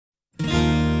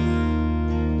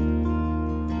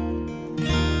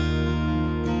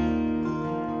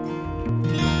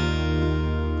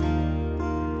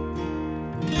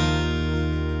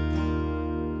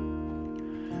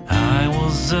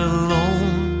was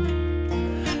alone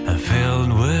and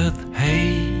filled with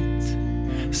hate,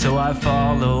 so I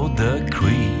followed the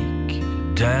creek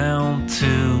down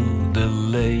to the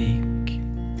lake,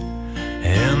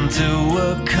 into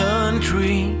a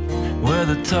country where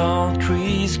the tall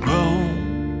trees grow.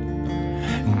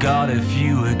 God, if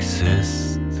you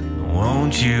exist,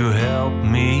 won't you help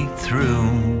me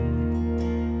through?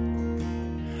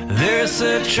 There's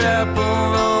a chapel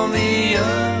on the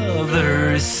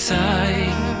other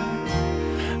side,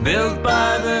 built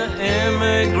by the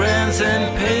immigrants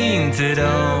and painted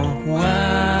all white.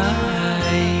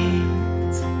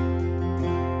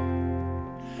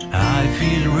 I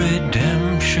feel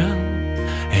redemption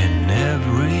in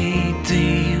every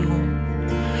deal.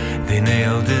 They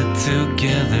nailed it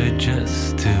together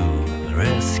just to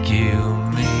rescue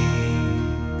me.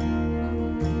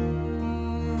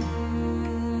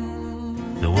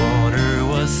 The water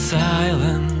was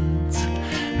silent,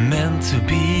 meant to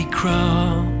be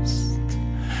crossed.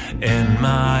 In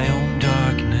my own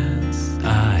darkness,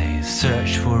 I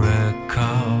searched for a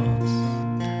cause.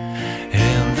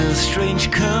 In this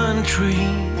strange country,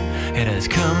 it has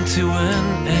come to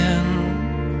an end.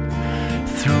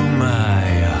 Through my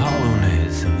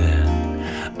hollowness and then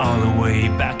all the way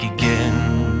back again.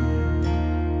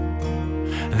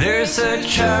 There's a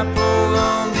chapel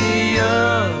on the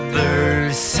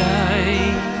other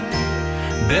side,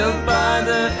 built by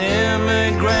the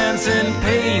immigrants and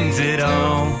painted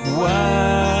all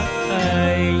white.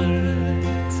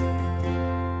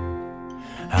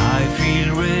 I feel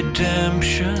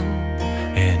redemption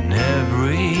in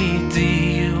every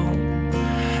deal.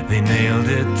 They nailed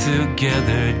it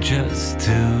together just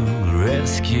to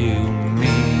rescue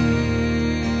me.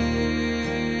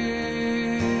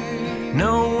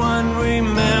 No one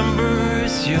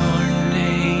remembers your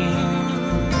name.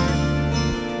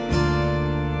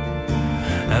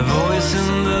 A voice in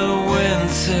the wind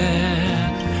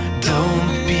said,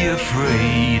 don't be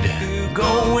afraid,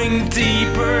 going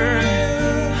deeper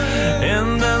in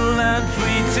the land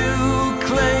free to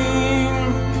claim.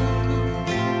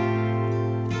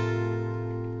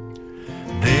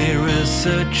 There is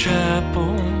a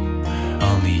chapel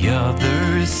on the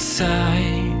other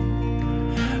side,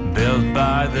 built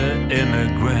by the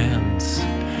immigrants,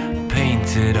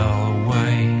 painted all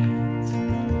white.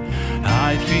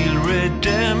 I feel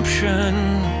redemption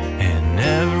in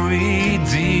every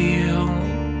deal.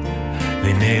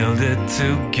 They nailed it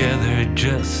together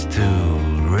just to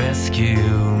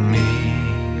rescue me.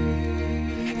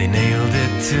 They nailed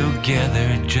it together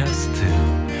just to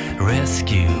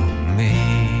rescue me.